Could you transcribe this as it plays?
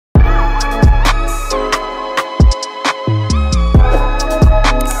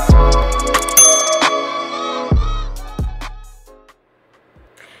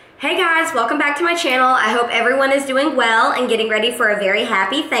back to my channel. I hope everyone is doing well and getting ready for a very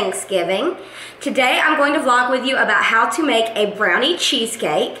happy Thanksgiving. Today I'm going to vlog with you about how to make a brownie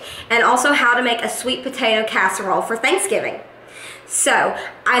cheesecake and also how to make a sweet potato casserole for Thanksgiving. So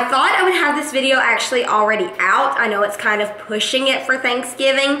I thought I would have this video actually already out. I know it's kind of pushing it for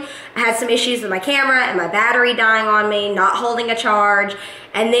Thanksgiving. I had some issues with my camera and my battery dying on me, not holding a charge.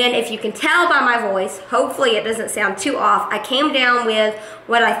 And then if you can tell by my voice, hopefully it doesn't sound too off, I came down with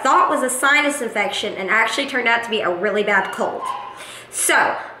what I thought was a sinus infection and actually turned out to be a really bad cold.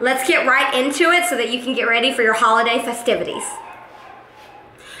 So let's get right into it so that you can get ready for your holiday festivities.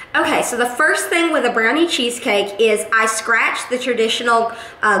 Okay, so the first thing with a brownie cheesecake is I scratched the traditional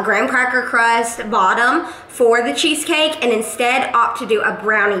graham cracker crust bottom for the cheesecake and instead opt to do a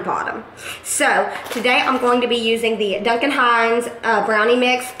brownie bottom. So today I'm going to be using the Duncan Hines brownie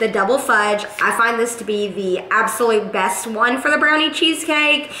mix, the double fudge. I find this to be the absolute best one for the brownie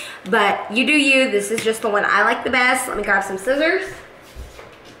cheesecake, but you do you. This is just the one I like the best. Let me grab some scissors.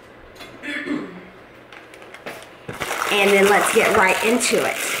 And then let's get right into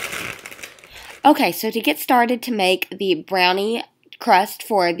it. Okay, so to get started to make the brownie crust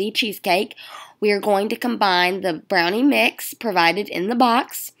for the cheesecake, we are going to combine the brownie mix provided in the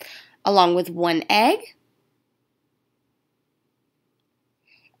box along with 1 egg.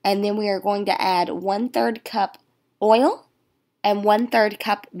 And then we are going to add 1/3 cup oil and 1/3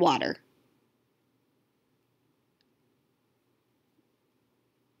 cup water.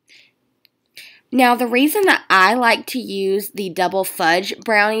 Now, the reason that I like to use the double fudge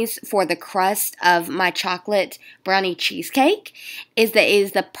brownies for the crust of my chocolate brownie cheesecake is that it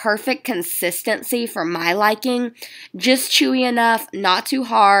is the perfect consistency for my liking. Just chewy enough, not too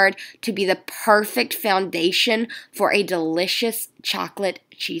hard, to be the perfect foundation for a delicious chocolate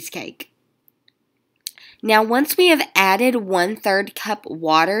cheesecake. Now, once we have added 1/3 cup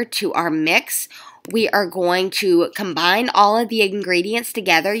water to our mix, we are going to combine all of the ingredients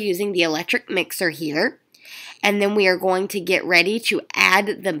together using the electric mixer here. And then we are going to get ready to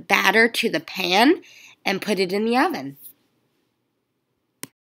add the batter to the pan and put it in the oven.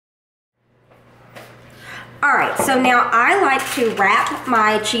 Alright, so now I like to wrap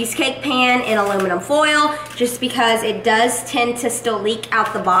my cheesecake pan in aluminum foil just because it does tend to still leak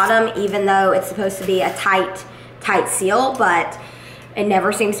out the bottom even though it's supposed to be a tight seal, but it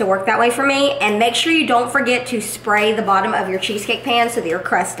never seems to work that way for me. And make sure you don't forget to spray the bottom of your cheesecake pan so that your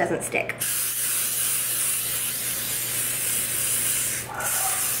crust doesn't stick.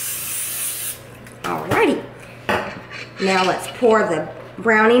 Alrighty. Now let's pour the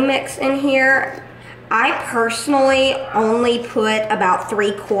brownie mix in here. I personally only put about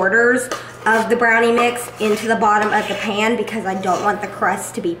 3/4 of the brownie mix into the bottom of the pan because I don't want the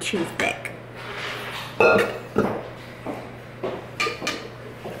crust to be too thick.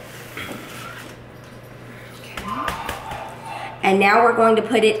 And now we're going to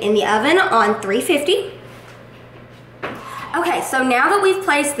put it in the oven on 350. Okay, so now that we've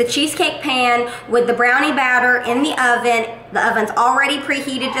placed the cheesecake pan with the brownie batter in the oven's already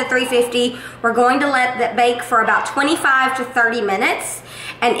preheated to 350. We're going to let that bake for about 25 to 30 minutes.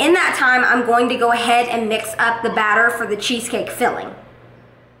 And in that time, I'm going to go ahead and mix up the batter for the cheesecake filling.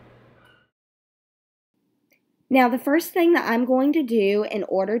 Now, the first thing that I'm going to do in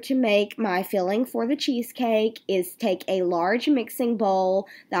order to make my filling for the cheesecake is take a large mixing bowl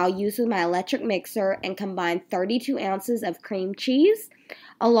that I'll use with my electric mixer and combine 32 ounces of cream cheese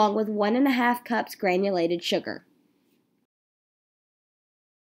along with 1.5 cups granulated sugar.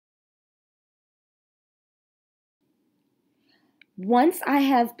 Once I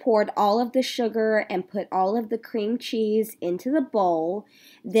have poured all of the sugar and put all of the cream cheese into the bowl,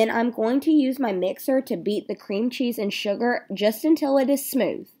 then I'm going to use my mixer to beat the cream cheese and sugar just until it is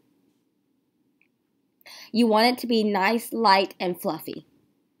smooth. You want it to be nice, light, and fluffy.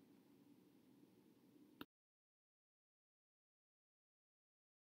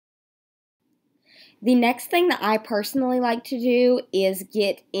 The next thing that I personally like to do is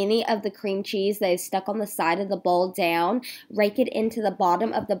get any of the cream cheese that is stuck on the side of the bowl down, rake it into the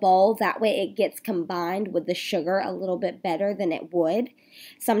bottom of the bowl. That way it gets combined with the sugar a little bit better than it would.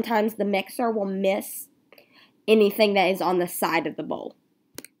 Sometimes the mixer will miss anything that is on the side of the bowl.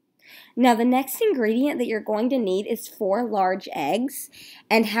 Now, the next ingredient that you're going to need is 4 large eggs.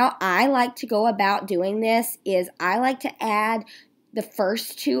 And how I like to go about doing this is I like to add the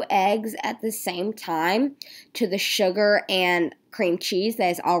first 2 eggs at the same time to the sugar and cream cheese that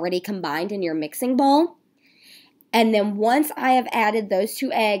is already combined in your mixing bowl. And then once I have added those 2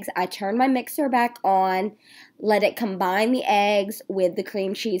 eggs, I turn my mixer back on, let it combine the eggs with the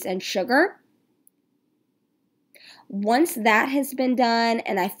cream cheese and sugar. Once that has been done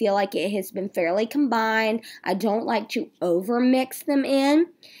and I feel like it has been fairly combined, I don't like to over mix them in,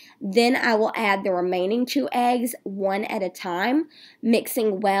 then I will add the remaining 2 eggs one at a time,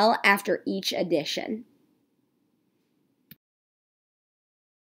 mixing well after each addition.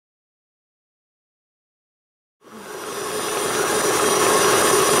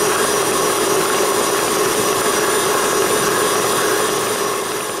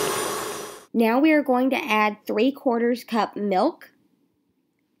 Now we are going to add 3/4 cup milk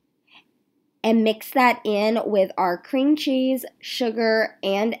and mix that in with our cream cheese, sugar,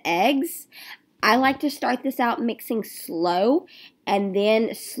 and eggs. I like to start this out mixing slow and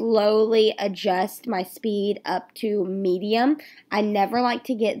then slowly adjust my speed up to medium. I never like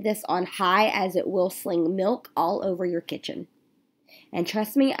to get this on high as it will sling milk all over your kitchen. And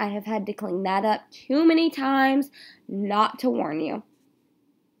trust me, I have had to clean that up too many times not to warn you.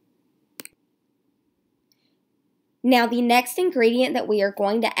 Now the next ingredient that we are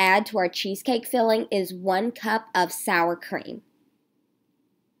going to add to our cheesecake filling is 1 cup of sour cream.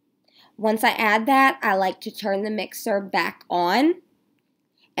 Once I add that, I like to turn the mixer back on,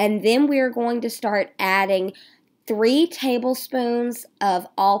 and then we are going to start adding 3 tablespoons of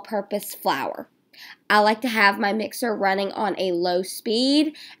all-purpose flour. I like to have my mixer running on a low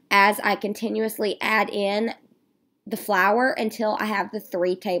speed as I continuously add in the flour until I have the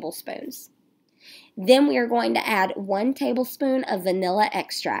 3 tablespoons. Then we are going to add 1 tablespoon of vanilla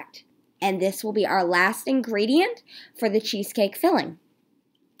extract, and this will be our last ingredient for the cheesecake filling.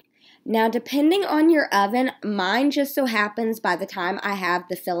 Now, depending on your oven, mine just so happens by the time I have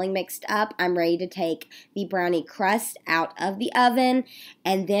the filling mixed up, I'm ready to take the brownie crust out of the oven,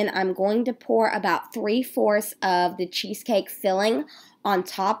 and then I'm going to pour about 3/4 of the cheesecake filling on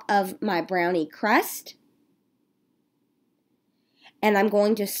top of my brownie crust. And I'm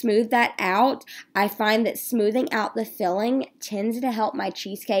going to smooth that out. I find that smoothing out the filling tends to help my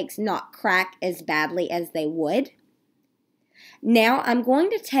cheesecakes not crack as badly as they would. Now I'm going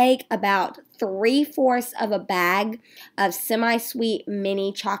to take about 3/4 of a bag of semi-sweet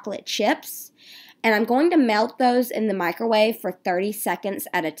mini chocolate chips, and I'm going to melt those in the microwave for 30 seconds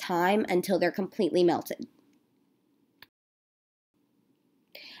at a time until they're completely melted.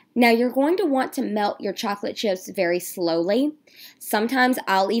 Now you're going to want to melt your chocolate chips very slowly. Sometimes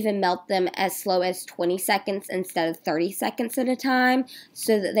I'll even melt them as slow as 20 seconds instead of 30 seconds at a time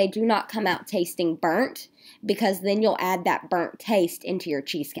so that they do not come out tasting burnt, because then you'll add that burnt taste into your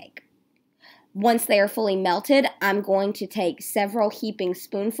cheesecake. Once they are fully melted, I'm going to take several heaping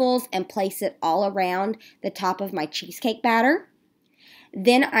spoonfuls and place it all around the top of my cheesecake batter.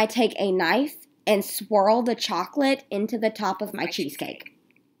 Then I take a knife and swirl the chocolate into the top of my cheesecake.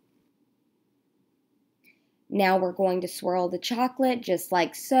 Now we're going to swirl the chocolate just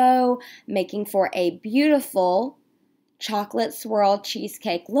like so, making for a beautiful chocolate swirl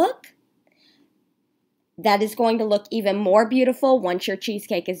cheesecake look. That is going to look even more beautiful once your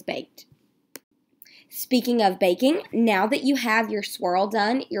cheesecake is baked. Speaking of baking, now that you have your swirl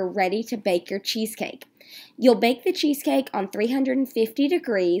done, you're ready to bake your cheesecake. You'll bake the cheesecake on 350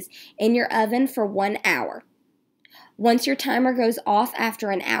 degrees in your oven for 1 hour. Once your timer goes off after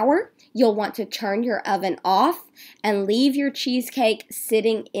an hour, you'll want to turn your oven off and leave your cheesecake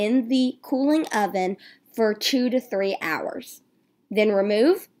sitting in the cooling oven for 2 to 3 hours. Then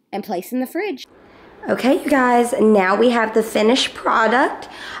remove and place in the fridge. Okay, you guys, now we have the finished product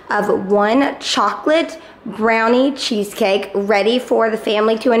of 1 chocolate brownie cheesecake ready for the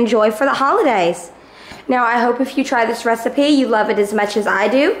family to enjoy for the holidays. Now, I hope if you try this recipe, you love it as much as I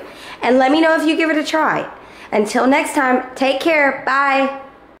do, and let me know if you give it a try. Until next time, take care. Bye.